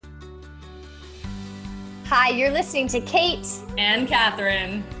Hi, you're listening to Kate and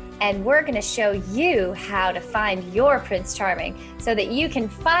Catherine, and we're going to show you how to find your Prince Charming so that you can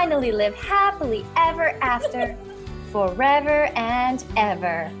finally live happily ever after, forever and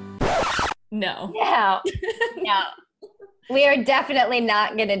ever. No. No. We are definitely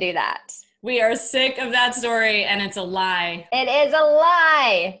not going to do that. We are sick of that story, and it's a lie. It is a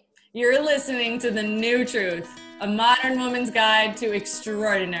lie. You're listening to The New Truth, a modern woman's guide to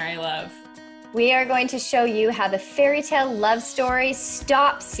extraordinary love. We are going to show you how the fairy tale love story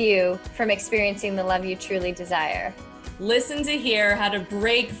stops you from experiencing the love you truly desire. Listen to hear how to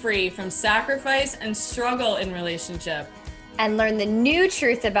break free from sacrifice and struggle in relationship. And learn the new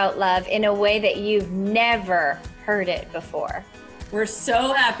truth about love in a way that you've never heard it before. We're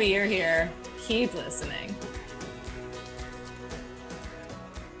so happy you're here. Keep listening.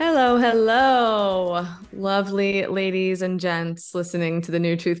 Hello, lovely ladies and gents listening to the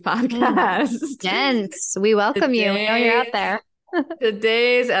New Truth podcast. Gents, we welcome you. We know you're out there.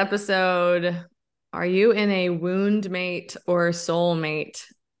 Today's episode, are you in a woundmate or soulmate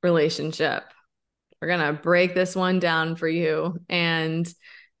relationship? We're going to break this one down for you. And,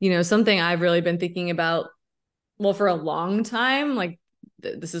 something I've really been thinking about, for a long time,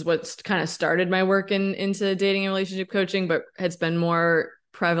 this is what's kind of started my work into dating and relationship coaching, but has been more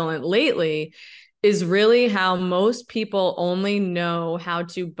prevalent lately, is really how most people only know how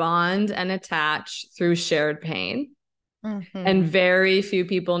to bond and attach through shared pain. Mm-hmm. And very few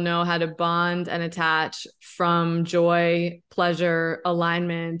people know how to bond and attach from joy, pleasure,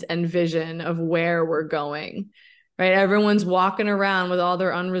 alignment, and vision of where we're going, right? Everyone's walking around with all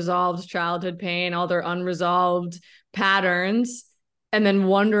their unresolved childhood pain, all their unresolved patterns, and then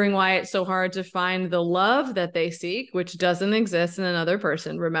wondering why it's so hard to find the love that they seek, which doesn't exist in another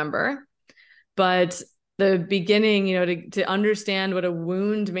person, remember. But the beginning, to understand what a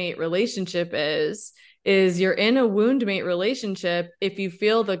woundmate relationship is you're in a woundmate relationship if you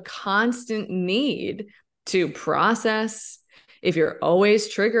feel the constant need to process, if you're always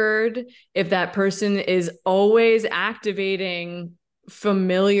triggered, if that person is always activating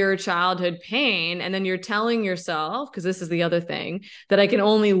familiar childhood pain, and then you're telling yourself, because this is the other thing, that I can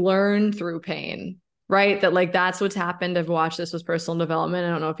only learn through pain, right? That that's what's happened. I've watched this with personal development. I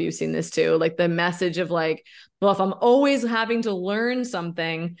don't know if you've seen this too, the message of well, if I'm always having to learn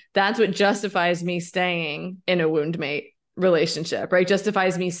something, that's what justifies me staying in a woundmate relationship, right?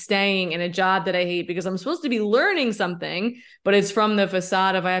 Justifies me staying in a job that I hate because I'm supposed to be learning something, but it's from the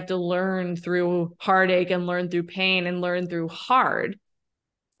facade of I have to learn through heartache and learn through pain and learn through hard,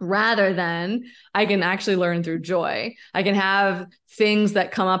 rather than I can actually learn through joy. I can have things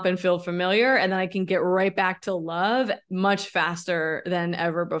that come up and feel familiar, and then I can get right back to love much faster than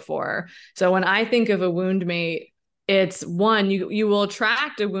ever before. So when I think of a woundmate, it's one, you will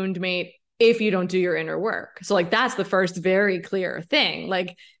attract a woundmate if you don't do your inner work. So that's the first very clear thing.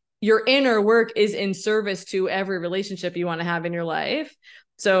 Your inner work is in service to every relationship you want to have in your life.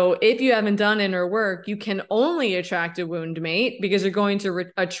 So if you haven't done inner work, you can only attract a woundmate because you're going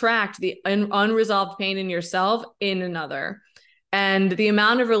to attract the unresolved pain in yourself in another. And the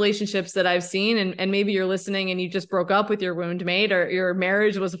amount of relationships that I've seen, and maybe you're listening and you just broke up with your woundmate, or your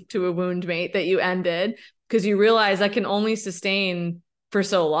marriage was to a woundmate that you ended because you realize that can only sustain for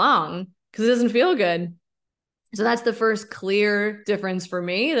so long because it doesn't feel good. So that's the first clear difference for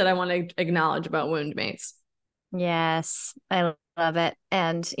me that I want to acknowledge about woundmates. Yes, I love it.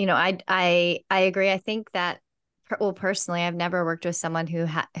 And, I agree. I think that, personally, I've never worked with someone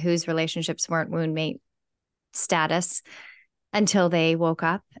whose relationships weren't woundmate status until they woke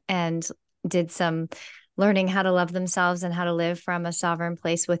up and did some learning how to love themselves and how to live from a sovereign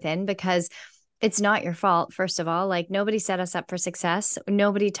place within, because it's not your fault. First of all, nobody set us up for success.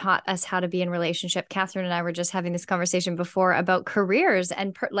 Nobody taught us how to be in relationship. Catherine and I were just having this conversation before about careers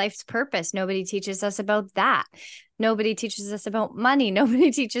and life's purpose. Nobody teaches us about that. Nobody teaches us about money.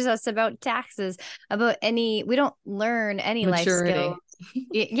 Nobody teaches us about taxes, we don't learn any maturity. Life skills.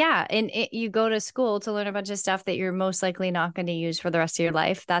 Yeah. And you go to school to learn a bunch of stuff that you're most likely not going to use for the rest of your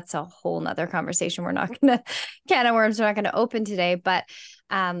life. That's a whole nother conversation. We're not going to can of worms. We're not going to open today, but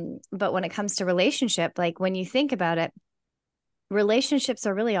when it comes to relationship, when you think about it, relationships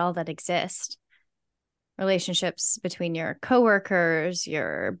are really all that exist. Relationships between your coworkers,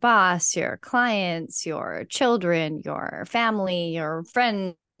 your boss, your clients, your children, your family, your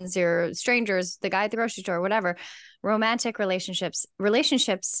friends, your strangers, the guy at the grocery store, whatever. Romantic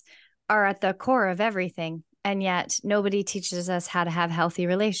relationships are at the core of everything. And yet nobody teaches us how to have healthy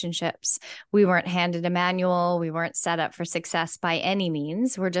relationships. We weren't handed a manual. We weren't set up for success by any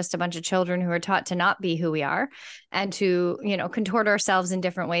means. We're just a bunch of children who are taught to not be who we are and to, contort ourselves in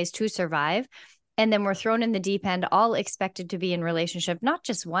different ways to survive. And then we're thrown in the deep end, all expected to be in relationship, not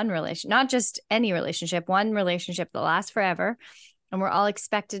just one relation, not just any relationship, one relationship that lasts forever. And we're all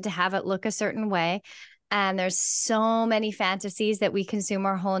expected to have it look a certain way. And there's so many fantasies that we consume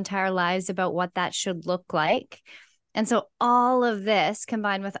our whole entire lives about what that should look like. And so all of this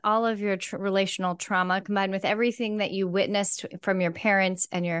combined with all of your relational trauma, combined with everything that you witnessed from your parents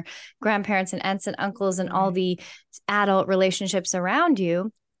and your grandparents and aunts and uncles and all the adult relationships around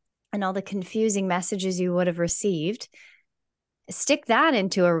you and all the confusing messages you would have received, stick that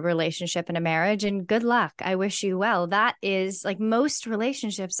into a relationship and a marriage and good luck. I wish you well. That is like most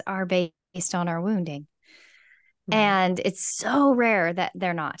relationships are based on our wounding. And it's so rare that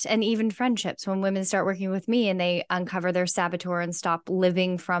they're not. And even friendships, when women start working with me and they uncover their saboteur and stop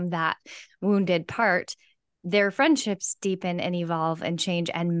living from that wounded part, their friendships deepen and evolve and change.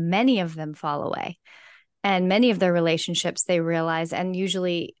 And many of them fall away. And many of their relationships, they realize, and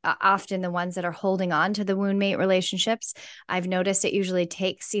usually often the ones that are holding on to the woundmate relationships, I've noticed it usually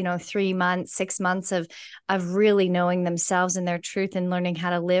takes, 3 months, 6 months of really knowing themselves and their truth and learning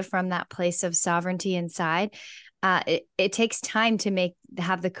how to live from that place of sovereignty inside. It takes time to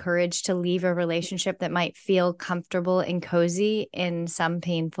have the courage to leave a relationship that might feel comfortable and cozy in some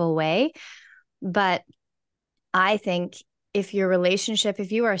painful way. But I think if you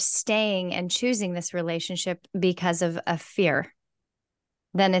are staying and choosing this relationship because of a fear,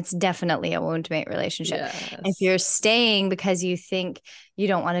 then it's definitely a woundmate relationship. Yes. If you're staying because you think you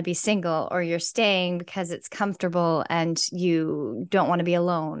don't want to be single, or you're staying because it's comfortable and you don't want to be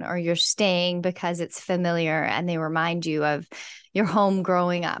alone, or you're staying because it's familiar and they remind you of your home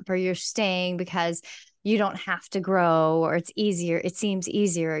growing up, or you're staying because you don't have to grow, or it seems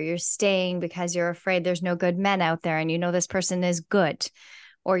easier, or you're staying because you're afraid there's no good men out there and this person is good,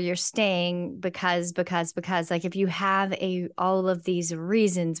 or you're staying because like if you have all of these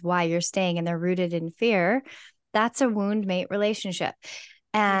reasons why you're staying and they're rooted in fear, that's a woundmate relationship.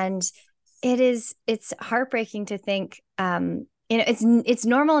 And it's heartbreaking to think, it's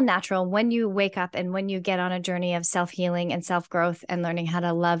normal and natural when you wake up and when you get on a journey of self-healing and self-growth and learning how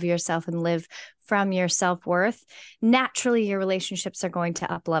to love yourself and live from your self-worth. Naturally, your relationships are going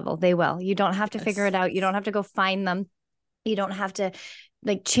to up level. They will. You don't have to figure it out. You don't have to go find them. You don't have to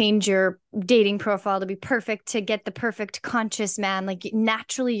change your dating profile to be perfect to get the perfect conscious man.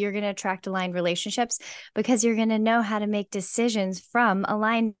 Naturally, you're going to attract aligned relationships because you're going to know how to make decisions from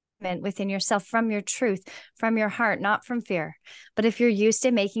alignment within yourself, from your truth, from your heart, not from fear. But if you're used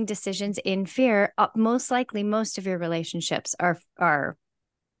to making decisions in fear, most likely most of your relationships are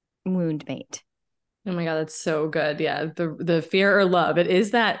woundmate. Oh my God, that's so good. Yeah. The fear or love. It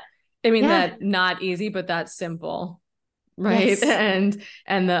is that, that not easy, but that's simple. Right. Yes.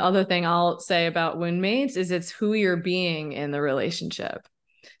 And the other thing I'll say about woundmates is it's who you're being in the relationship.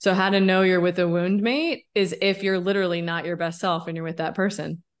 So how to know you're with a woundmate is if you're literally not your best self and you're with that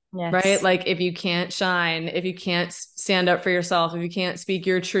person. Yes. Right. Like if you can't shine, if you can't stand up for yourself, if you can't speak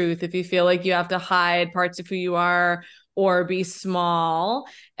your truth, if you feel like you have to hide parts of who you are or be small.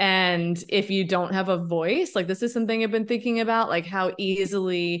 And if you don't have a voice, like this is something I've been thinking about, like how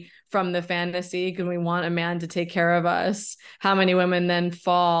easily from the fantasy, because we want a man to take care of us, how many women then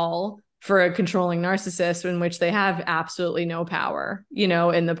fall for a controlling narcissist in which they have absolutely no power,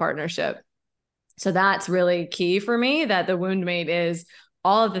 in the partnership. So that's really key for me, that the woundmate is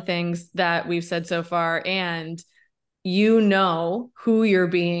all of the things that we've said so far. And who you're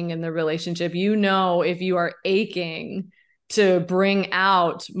being in the relationship, if you are aching to bring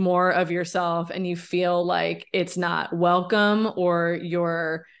out more of yourself and you feel like it's not welcome, or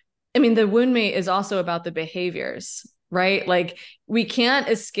the woundmate is also about the behaviors, right? Like we can't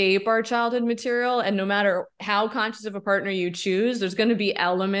escape our childhood material. And no matter how conscious of a partner you choose, there's going to be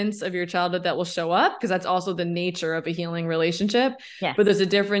elements of your childhood that will show up, because that's also the nature of a healing relationship. Yes. But there's a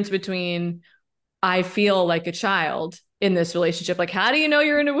difference between I feel like a child in this relationship. Like, how do you know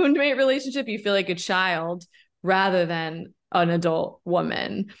you're in a woundmate relationship? You feel like a child rather than an adult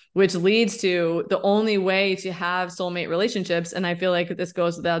woman, which leads to the only way to have soulmate relationships. And I feel like this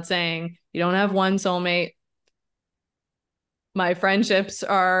goes without saying, you don't have one soulmate. My friendships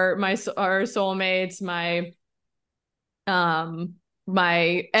are soulmates.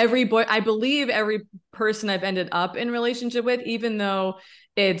 I believe every person I've ended up in relationship with, even though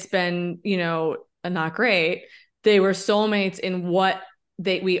it's been, not great, they were soulmates in what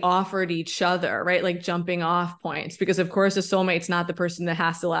we offered each other, right? Like jumping off points, because of course a soulmate's not the person that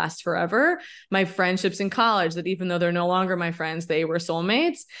has to last forever. My friendships in college, that even though they're no longer my friends, they were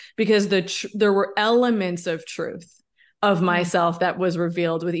soulmates because there were elements of truth of myself that was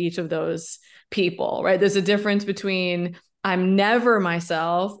revealed with each of those people, right? There's a difference between I'm never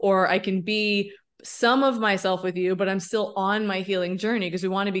myself, or I can be some of myself with you, but I'm still on my healing journey, because we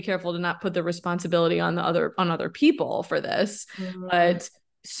want to be careful to not put the responsibility on other people for this. But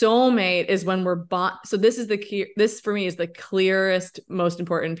soulmate is when we're so this is the key. This for me is the clearest, most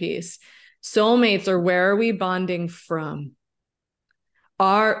important piece. Soulmates are, where are we bonding from?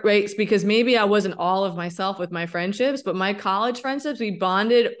 Right, because maybe I wasn't all of myself with my friendships, but my college friendships, we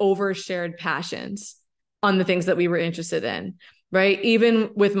bonded over shared passions on the things that we were interested in. Right. Even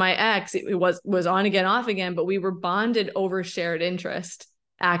with my ex, it was on again, off again, but we were bonded over shared interest,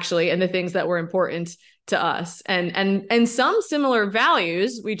 actually, and the things that were important to us, and some similar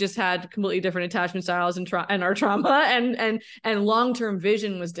values. We just had completely different attachment styles and our trauma, and long-term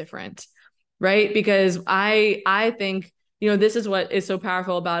vision was different. Right. Because I think, this is what is so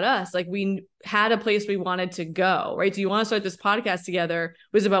powerful about us. Like, we had a place we wanted to go, right? Do you want to start this podcast together?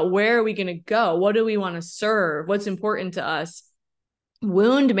 It was about, where are we going to go? What do we want to serve? What's important to us?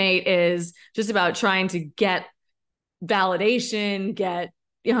 Woundmate is just about trying to get validation, get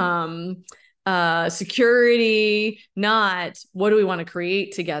security, not what do we want to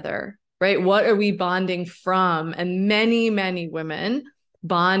create together, right? What are we bonding from? And many, many women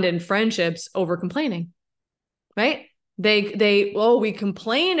bond in friendships over complaining, right? We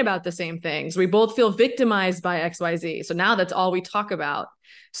complain about the same things. We both feel victimized by XYZ. So now that's all we talk about.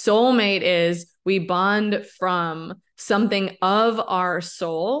 Soulmate is, we bond from something of our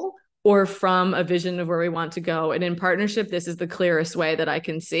soul, or from a vision of where we want to go. And in partnership, this is the clearest way that I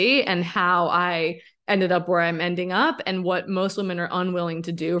can see, and how I ended up where I'm ending up, and what most women are unwilling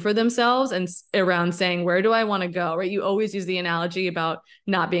to do for themselves, and around saying, where do I want to go? Right? You always use the analogy about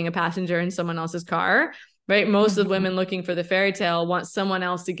not being a passenger in someone else's car. Right? Most of the women looking for the fairy tale want someone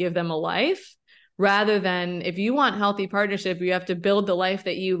else to give them a life, rather than, if you want healthy partnership, you have to build the life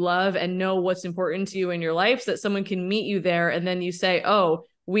that you love and know what's important to you in your life, so that someone can meet you there. And then you say, oh,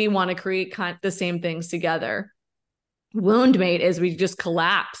 we want to create the same things together. Woundmate is, we just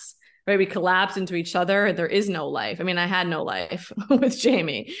collapse, right? We collapse into each other, and there is no life. I mean, I had no life with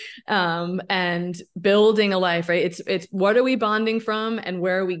Jamie, and building a life, right? It's what are we bonding from, and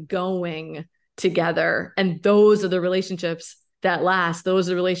where are we going together? And those are the relationships that last. Those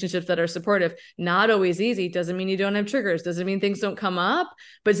are relationships that are supportive. Not always easy. Doesn't mean you don't have triggers. Doesn't mean things don't come up.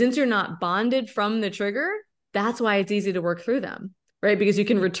 But since you're not bonded from the trigger, that's why it's easy to work through them, right? Because you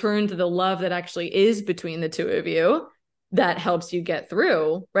can return to the love that actually is between the two of you, that helps you get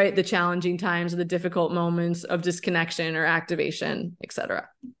through, right, the challenging times, the difficult moments of disconnection or activation, etc.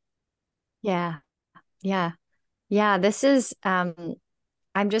 Yeah. This is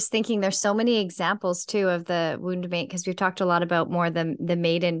I'm just thinking there's so many examples too of the Woundmate, because we've talked a lot about more the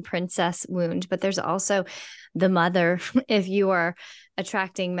maiden princess wound, but there's also the mother. If you are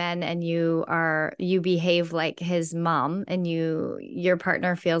attracting men and you behave like his mom, and your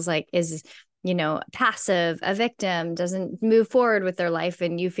partner feels like is passive, a victim, doesn't move forward with their life,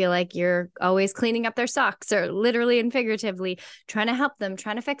 and you feel like you're always cleaning up their socks, or literally and figuratively trying to help them,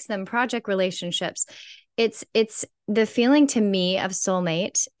 trying to fix them, project relationships. It's the feeling to me of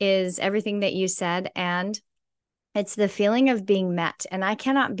soulmate is everything that you said, and it's the feeling of being met. And I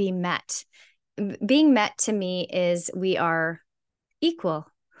cannot be met. Being met to me is, we are equal.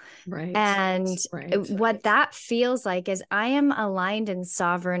 Right. And what that feels like is, I am aligned and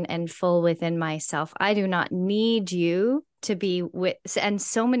sovereign and full within myself. I do not need you to be with. And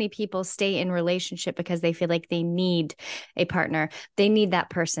so many people stay in relationship because they feel like they need a partner. They need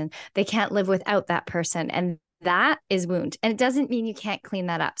that person. They can't live without that person. And that is wound. And it doesn't mean you can't clean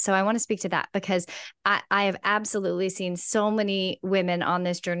that up. So I want to speak to that, because I have absolutely seen so many women on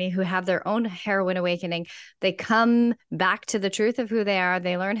this journey who have their own heroine awakening. They come back to the truth of who they are.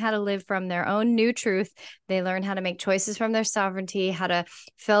 They learn how to live from their own new truth. They learn how to make choices from their sovereignty, how to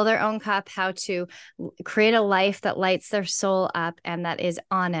fill their own cup, how to create a life that lights their soul up and that is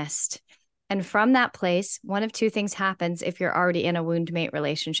honest. And from that place, one of two things happens if you're already in a Woundmate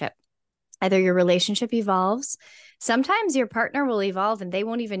relationship. Either your relationship evolves. Sometimes your partner will evolve and they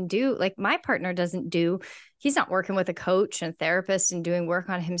won't even do, like my partner doesn't do, he's not working with a coach and therapist and doing work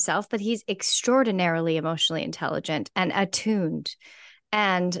on himself, but he's extraordinarily emotionally intelligent and attuned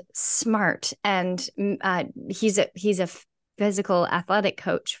and smart. And he's a physical athletic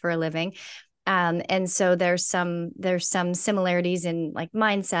coach for a living. And so there's some similarities in like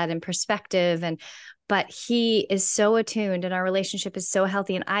mindset and perspective, but he is so attuned and our relationship is so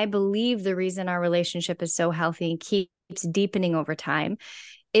healthy. And I believe the reason our relationship is so healthy and keeps deepening over time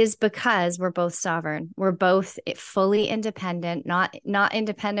is because we're both sovereign. We're both fully independent, not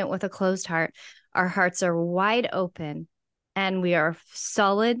independent with a closed heart. Our hearts are wide open and we are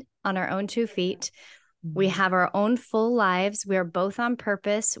solid on our own 2 feet. We have our own full lives. We are both on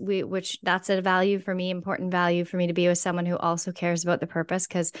purpose, which that's a value for me, important value for me to be with someone who also cares about the purpose,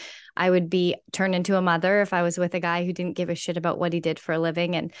 because I would be turned into a mother if I was with a guy who didn't give a shit about what he did for a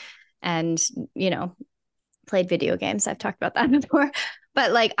living and played video games. I've talked about that before.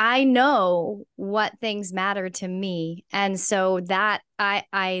 But like, I know what things matter to me. And so that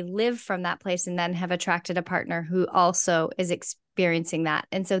I live from that place, and then have attracted a partner who also is experiencing that.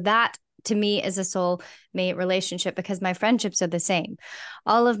 And so that to me is a soulmate relationship, because my friendships are the same.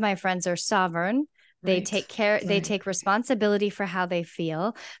 All of my friends are sovereign. They take care, they take responsibility for how they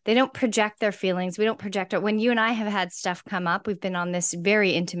feel. They don't project their feelings. We don't project it. When you and I have had stuff come up, we've been on this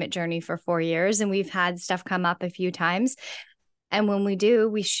very intimate journey for 4 years, and we've had stuff come up a few times. And when we do,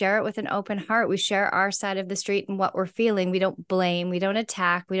 we share it with an open heart. We share our side of the street and what we're feeling. We don't blame, we don't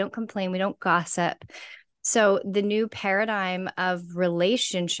attack, we don't complain, we don't gossip. So the new paradigm of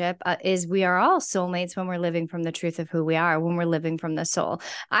relationship is we are all soulmates when we're living from the truth of who we are, when we're living from the soul.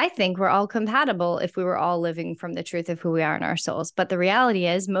 I think we're all compatible if we were all living from the truth of who we are in our souls. But the reality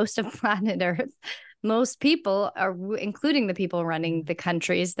is, most of planet Earth, most people are, including the people running the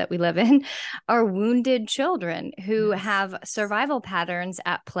countries that we live in, are wounded children who have survival patterns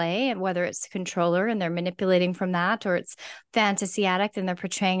at play, whether it's controller and they're manipulating from that, or it's fantasy addict and they're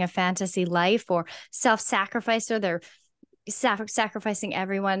portraying a fantasy life, or self-sacrifice, or they're sacrificing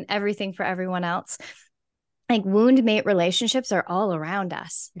everything for everyone else. Like, wound mate relationships are all around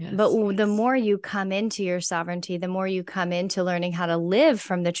us. But the more you come into your sovereignty, the more you come into learning how to live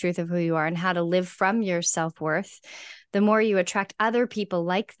from the truth of who you are and how to live from your self-worth, the more you attract other people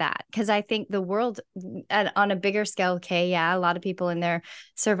like that. Because I think the world on a bigger scale, a lot of people in their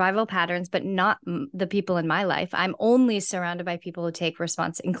survival patterns, but not the people in my life. I'm only surrounded by people who take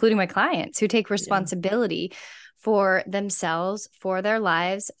including my clients, who take responsibility for themselves, for their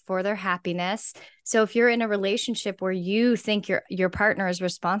lives, for their happiness. So if you're in a relationship where you think your partner is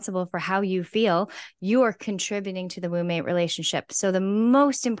responsible for how you feel, you are contributing to the woundmate relationship. So the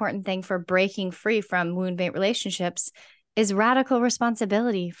most important thing for breaking free from woundmate relationships is radical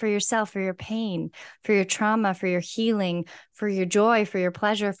responsibility for yourself, for your pain, for your trauma, for your healing, for your joy, for your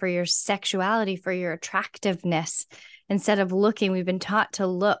pleasure, for your sexuality, for your attractiveness. Instead of looking, we've been taught to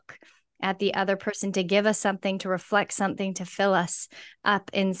look at the other person, to give us something, to reflect something, to fill us up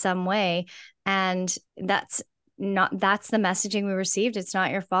in some way. And that's the messaging we received. It's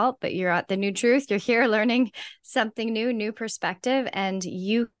not your fault, but you're at the new truth. You're here learning something new perspective, and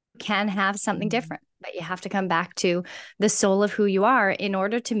you can have something different, but you have to come back to the soul of who you are in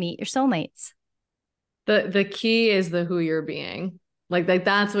order to meet your soulmates. The key is the who you're being. Like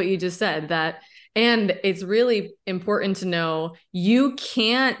that's what you just said, and it's really important to know you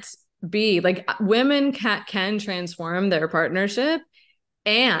can't be like, women can transform their partnership,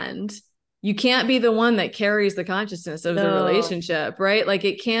 and you can't be the one that carries the consciousness of the relationship, right? Like,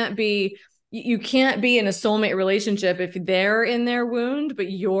 you can't be in a soulmate relationship if they're in their wound,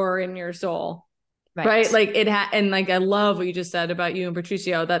 but you're in your soul. Right. Like and like, I love what you just said about you and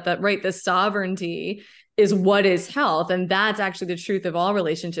Patricio, that right, the sovereignty is what is health. And that's actually the truth of all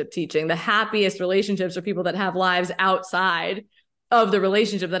relationship teaching. The happiest relationships are people that have lives outside of the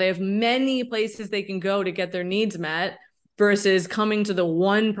relationship, that have many places they can go to get their needs met, versus coming to the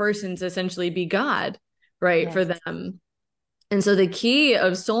one person to essentially be God, right, for them. And so the key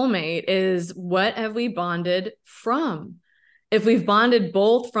of soulmate is, what have we bonded from? If we've bonded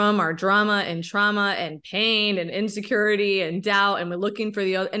both from our drama and trauma and pain and insecurity and doubt, and we're looking for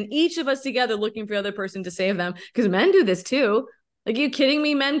the other, and each of us together looking for the other person to save them, because men do this too. Like, you kidding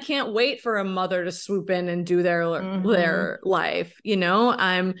me? Men can't wait for a mother to swoop in and do their life.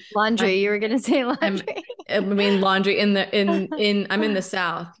 I'm laundry. You were gonna say laundry. Laundry I'm in the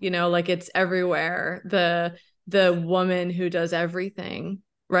South. Like, it's everywhere. The woman who does everything,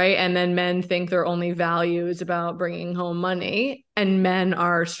 right? And then men think their only value is about bringing home money, and men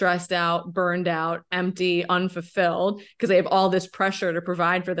are stressed out, burned out, empty, unfulfilled, because they have all this pressure to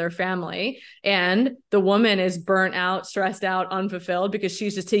provide for their family. And the woman is burnt out, stressed out, unfulfilled, because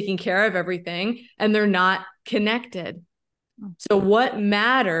she's just taking care of everything, and they're not connected. So what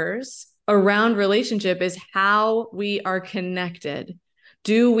matters around relationship is how we are connected.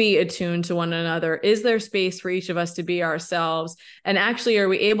 Do we attune to one another? Is there space for each of us to be ourselves? And actually, are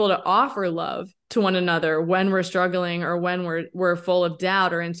we able to offer love to one another when we're struggling, or when we're full of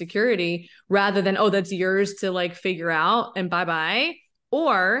doubt or insecurity, rather than, oh, that's yours to like figure out and bye-bye?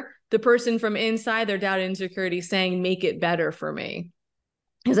 Or the person from inside their doubt and insecurity saying, make it better for me.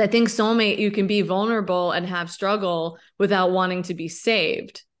 Because I think soulmate, you can be vulnerable and have struggle without wanting to be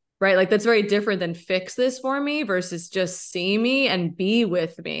saved. Right? Like, that's very different than fix this for me versus just see me and be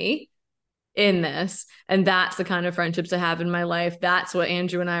with me. in this. And that's the kind of friendships I have in my life. That's what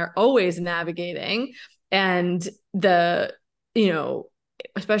Andrew and I are always navigating. And you know,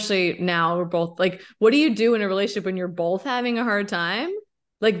 especially now we're both like, what do you do in a relationship when you're both having a hard time?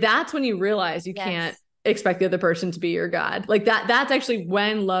 Like, that's when you realize you can't expect the other person to be your God. Like that's actually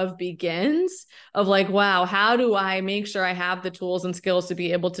when love begins, of like, wow, how do I make sure I have the tools and skills to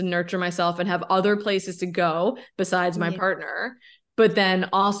be able to nurture myself and have other places to go besides my partner, but then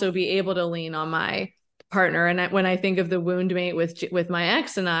also be able to lean on my partner. And when I think of the Woundmate with my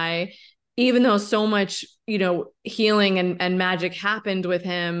ex and I, even though so much, you know, healing and magic happened with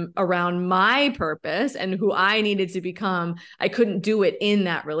him around my purpose and who I needed to become, I couldn't do it in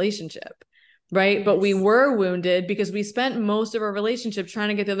that relationship. Right. Yes. But we were wounded because we spent most of our relationship trying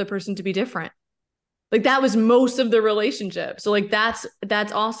to get the other person to be different. Like, that was most of the relationship. So like, that's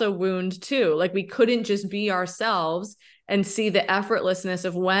also wound too. Like, we couldn't just be ourselves and see the effortlessness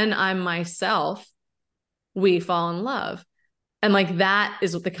of when I'm myself, we fall in love. And like, that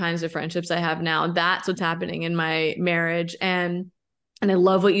is what the kinds of friendships I have now. That's what's happening in my marriage. And I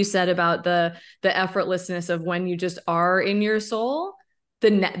love what you said about the effortlessness of when you just are in your soul, the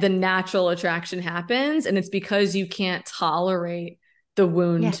natural attraction happens. And it's because you can't tolerate the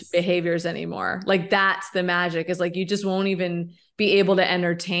wound behaviors anymore. Like, that's the magic, is like, you just won't even be able to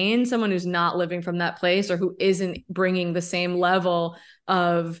entertain someone who's not living from that place, or who isn't bringing the same level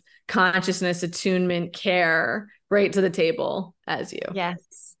of consciousness, attunement, care right to the table as you.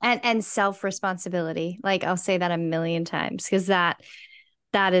 Yes. And self-responsibility. Like, I'll say that a million times, because that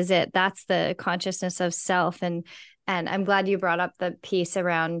is it. That's the consciousness of self. And I'm glad you brought up the piece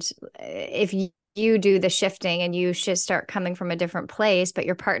around, if you do the shifting and you should start coming from a different place, but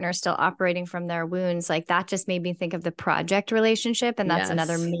your partner's still operating from their wounds. Like, that just made me think of the project relationship. And that's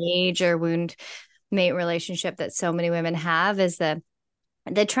another major wound mate relationship that so many women have, is the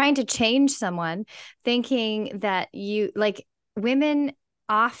trying to change someone, thinking that you, like, women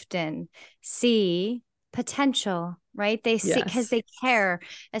often see potential, right? They see, because they care,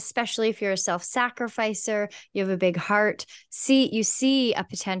 especially if you're a self-sacrificer, you have a big heart. You see a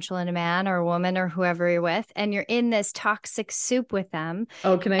potential in a man or a woman or whoever you're with, and you're in this toxic soup with them.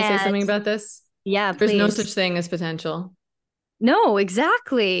 Oh, can I say something about this? Yeah, There's please. no such thing as potential. No,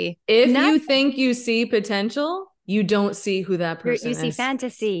 exactly. If you think you see potential, you don't see who that person is. You see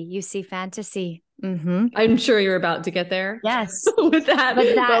fantasy. You see fantasy. Mm-hmm. I'm sure you're about to get there. Yes. With that, but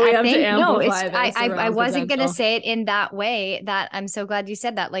we have to amplify this. I wasn't going to say it in that way. That I'm so glad you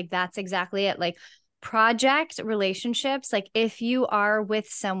said that. Like, that's exactly it. Like, project relationships, like, if you are with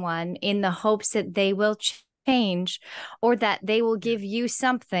someone in the hopes that they will change, or that they will give you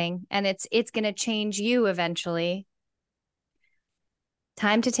something and it's going to change you eventually,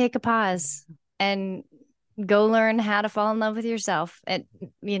 time to take a pause and go learn how to fall in love with yourself. It,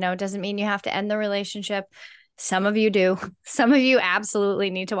 doesn't mean you have to end the relationship. Some of you do. Some of you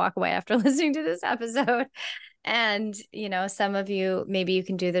absolutely need to walk away after listening to this episode. And, some of you, maybe you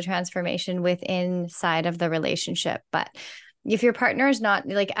can do the transformation inside of the relationship. But if your partner is not,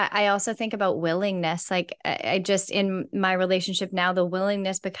 like, I also think about willingness. Like, I just, in my relationship now, the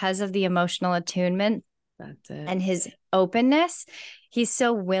willingness, because of the emotional attunement, that's it, and his openness, he's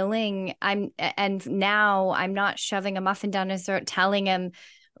so willing. And now I'm not shoving a muffin down his throat, telling him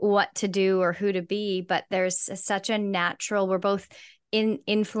what to do or who to be, but there's such a natural, we're both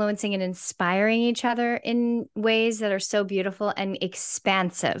influencing and inspiring each other in ways that are so beautiful and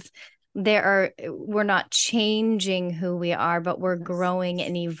expansive. We're not changing who we are, but we're growing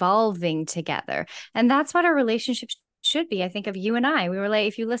and evolving together. And that's what our relationship should be. I think of you and I. We were like,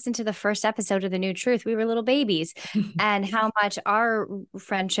 if you listen to the first episode of The New Truth, we were little babies, and how much our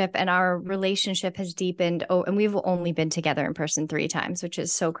friendship and our relationship has deepened. Oh, and we've only been together in person 3 times, which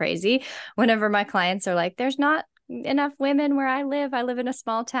is so crazy. Whenever my clients are like, there's not enough women where I live in a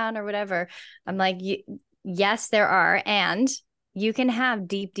small town or whatever, I'm like, yes, there are. And you can have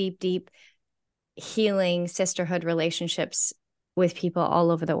deep, deep, deep healing sisterhood relationships with people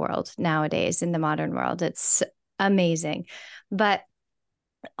all over the world nowadays in the modern world. It's amazing. But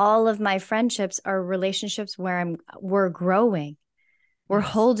all of my friendships are relationships where we're growing. We're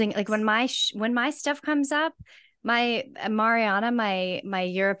holding, like, when my stuff comes up, my Mariana, my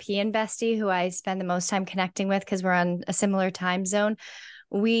European bestie, who I spend the most time connecting with because we're on a similar time zone,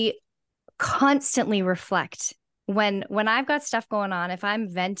 we constantly reflect. When I've got stuff going on, if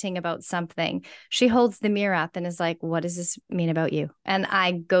I'm venting about something, she holds the mirror up and is like, what does this mean about you? And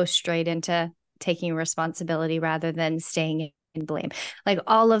I go straight into taking responsibility rather than staying in blame. Like,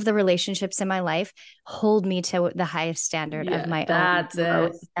 all of the relationships in my life hold me to the highest standard of my own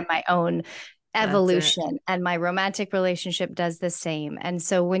growth and my own evolution, and my romantic relationship does the same. And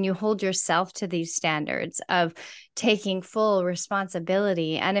so when you hold yourself to these standards of taking full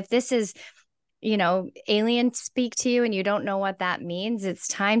responsibility, and if this is, aliens speak to you and you don't know what that means, it's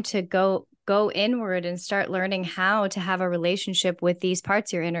time to go inward and start learning how to have a relationship with these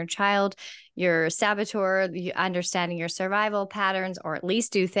parts, your inner child, your saboteur, understanding your survival patterns, or at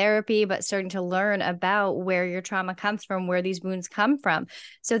least do therapy, but starting to learn about where your trauma comes from, where these wounds come from,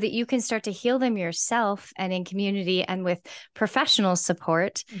 so that you can start to heal them yourself and in community and with professional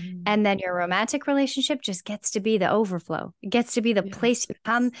support. Mm-hmm. And then your romantic relationship just gets to be the overflow. It gets to be the place you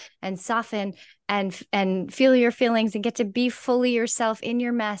come and soften and feel your feelings and get to be fully yourself in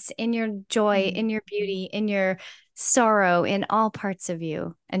your mess, in your joy, in your beauty, in your sorrow, in all parts of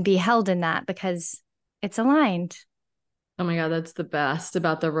you, and be held in that because it's aligned. Oh my God, that's the best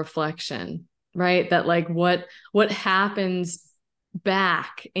about the reflection, right? That like what happens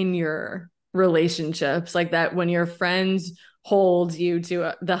back in your relationships, like that when your friends hold you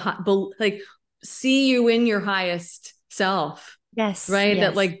to see you in your highest self. Yes. Right. Yes.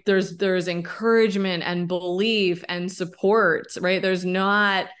 That like there's encouragement and belief and support, right? There's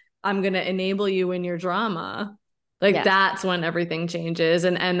not, I'm going to enable you in your drama. Like that's when everything changes.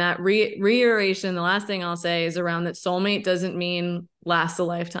 And that reiteration, the last thing I'll say is around that soulmate doesn't mean last a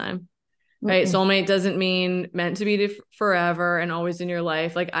lifetime, right? Soulmate doesn't mean meant to be forever and always in your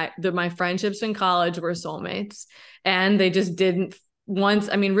life. Like my friendships in college were soulmates, and they just didn't once.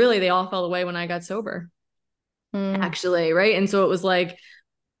 I mean, really, they all fell away when I got sober. Actually, right? And so it was like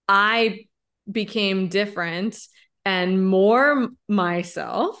I became different and more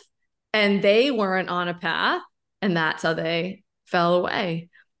myself, and they weren't on a path, and that's how they fell away,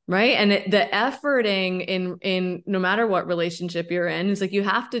 right? And the efforting in no matter what relationship you're in, is like you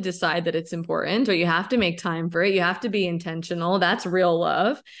have to decide that it's important, or you have to make time for it. You have to be intentional. That's real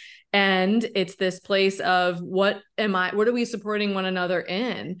love. And it's this place of what are we supporting one another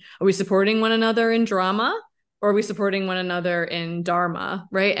in? Are we supporting one another in drama? Or are we supporting one another in dharma,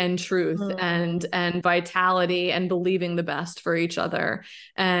 right? And truth and vitality and believing the best for each other.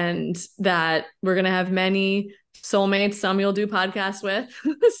 And that we're going to have many soulmates. Some you'll do podcasts with,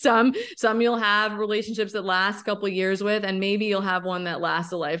 some you'll have relationships that last a couple of years with, and maybe you'll have one that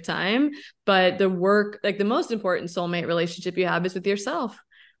lasts a lifetime. But the work, like the most important soulmate relationship you have is with yourself.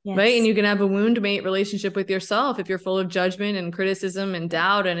 Yes. Right. And you can have a wound mate relationship with yourself if you're full of judgment and criticism and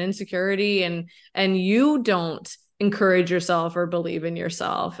doubt and insecurity, and you don't encourage yourself or believe in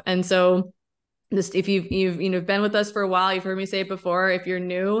yourself. And so if you've been with us for a while, you've heard me say it before. If you're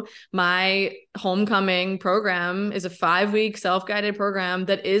new, my homecoming program is a 5-week self-guided program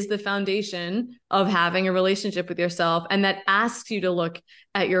that is the foundation of having a relationship with yourself, and that asks you to look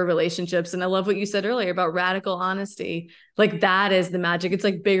at your relationships. And I love what you said earlier about radical honesty. Like that is the magic. It's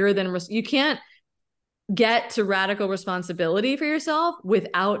like bigger than you can't get to radical responsibility for yourself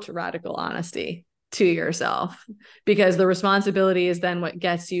without radical honesty to yourself, because the responsibility is then what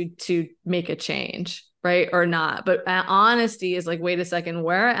gets you to make a change, right? Or not. But honesty is like, wait a second,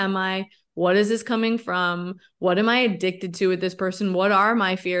 where am I? What is this coming from? What am I addicted to with this person? What are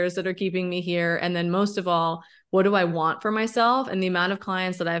my fears that are keeping me here? And then most of all, what do I want for myself? And the amount of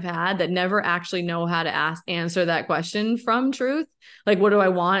clients that I've had that never actually know how to answer that question from truth. Like, what do I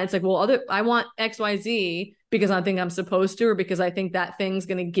want? It's like, well, I want XYZ because I think I'm supposed to, or because I think that thing's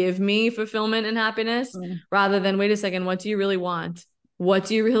going to give me fulfillment and happiness, rather than, wait a second, what do you really want? What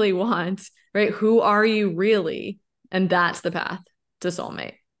do you really want? Right? Who are you really? And that's the path to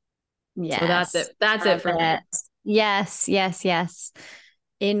soulmate. Yes. So that's it. That's it for me. Yes, yes, yes.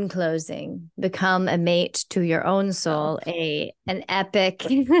 In closing, become a mate to your own soul, an epic,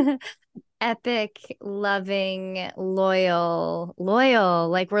 loving, loyal.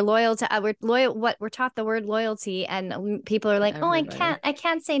 Like we're loyal to, we're loyal. What we're taught the word loyalty, and people are like, everybody. Oh, I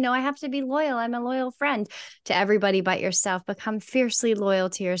can't say no. I have to be loyal. I'm a loyal friend to everybody but yourself. Become fiercely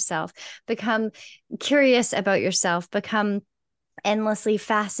loyal to yourself. Become curious about yourself. Become endlessly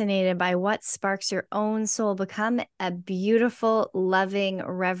fascinated by what sparks your own soul. Become a beautiful, loving,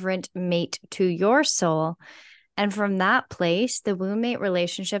 reverent mate to your soul. And from that place, the Woundmate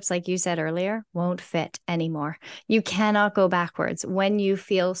relationships, like you said earlier, won't fit anymore. You cannot go backwards. When you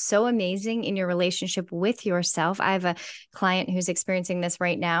feel so amazing in your relationship with yourself, I have a client who's experiencing this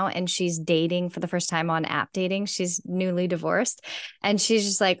right now, and she's dating for the first time on app dating. She's newly divorced, and she's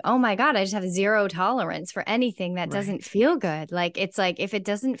just like, oh my God, I just have zero tolerance for anything that doesn't feel good. Like, it's like, if it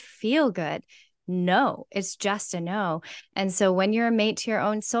doesn't feel good, no. It's just a no. And so when you're a mate to your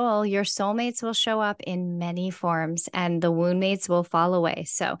own soul, your soulmates will show up in many forms and the wound mates will fall away.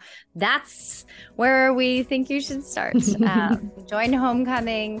 So that's where we think you should start. Join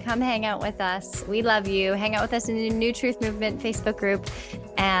Homecoming. Come hang out with us. We love you. Hang out with us in the New Truth Movement Facebook group,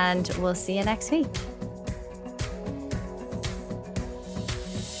 and we'll see you next week.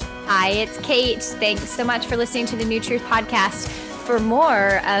 Hi, it's Kate. Thanks so much for listening to the New Truth podcast. For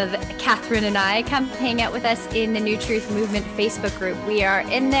more of Catherine and I, come hang out with us in the New Truth Movement Facebook group. We are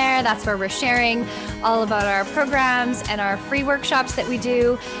in there. That's where we're sharing all about our programs and our free workshops that we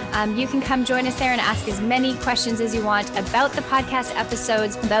do. You can come join us there and ask as many questions as you want about the podcast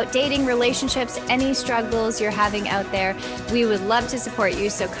episodes, about dating, relationships, any struggles you're having out there. We would love to support you.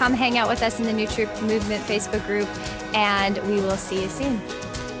 So come hang out with us in the New Truth Movement Facebook group, and we will see you soon.